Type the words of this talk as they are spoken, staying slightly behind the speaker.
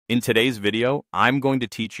In today's video, I'm going to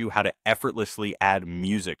teach you how to effortlessly add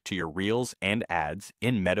music to your reels and ads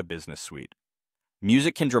in Meta Business Suite.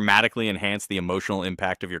 Music can dramatically enhance the emotional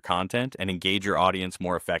impact of your content and engage your audience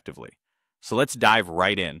more effectively. So let's dive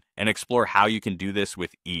right in and explore how you can do this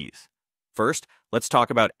with ease. First, let's talk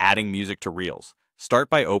about adding music to reels. Start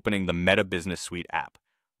by opening the Meta Business Suite app.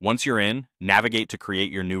 Once you're in, navigate to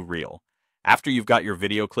create your new reel. After you've got your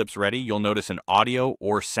video clips ready, you'll notice an audio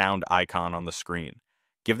or sound icon on the screen.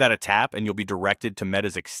 Give that a tap and you'll be directed to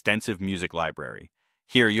Meta's extensive music library.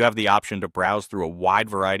 Here, you have the option to browse through a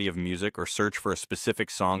wide variety of music or search for a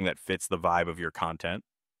specific song that fits the vibe of your content.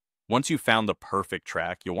 Once you've found the perfect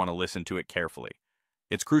track, you'll want to listen to it carefully.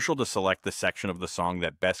 It's crucial to select the section of the song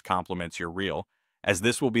that best complements your reel, as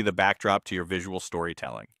this will be the backdrop to your visual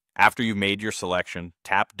storytelling. After you've made your selection,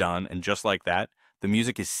 tap Done, and just like that, the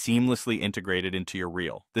music is seamlessly integrated into your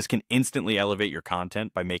reel. This can instantly elevate your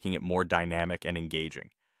content by making it more dynamic and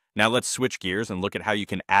engaging. Now let's switch gears and look at how you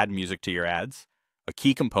can add music to your ads, a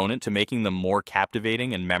key component to making them more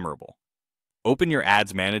captivating and memorable. Open your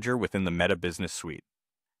Ads Manager within the Meta Business Suite.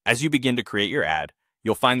 As you begin to create your ad,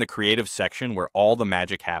 you'll find the Creative section where all the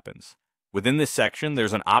magic happens. Within this section,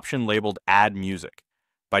 there's an option labeled Add Music.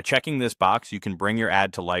 By checking this box, you can bring your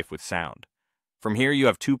ad to life with sound. From here, you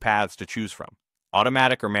have two paths to choose from: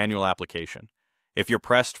 automatic or manual application. If you're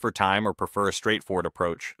pressed for time or prefer a straightforward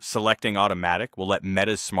approach, selecting automatic will let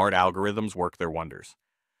Meta's smart algorithms work their wonders.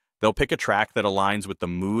 They'll pick a track that aligns with the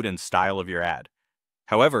mood and style of your ad.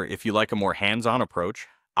 However, if you like a more hands-on approach,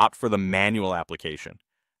 opt for the manual application.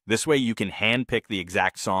 This way you can hand-pick the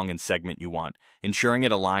exact song and segment you want, ensuring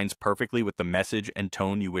it aligns perfectly with the message and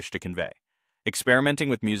tone you wish to convey. Experimenting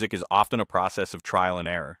with music is often a process of trial and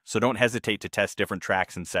error, so don't hesitate to test different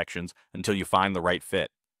tracks and sections until you find the right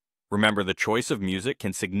fit. Remember, the choice of music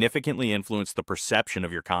can significantly influence the perception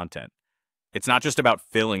of your content. It's not just about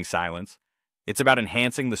filling silence, it's about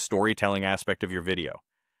enhancing the storytelling aspect of your video,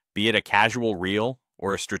 be it a casual reel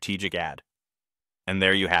or a strategic ad. And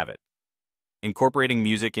there you have it. Incorporating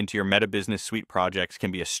music into your Meta Business Suite projects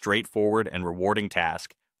can be a straightforward and rewarding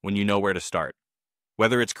task when you know where to start.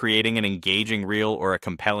 Whether it's creating an engaging reel or a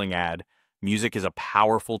compelling ad, music is a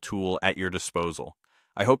powerful tool at your disposal.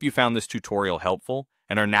 I hope you found this tutorial helpful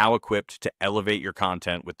and are now equipped to elevate your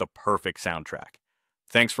content with the perfect soundtrack.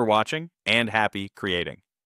 Thanks for watching and happy creating.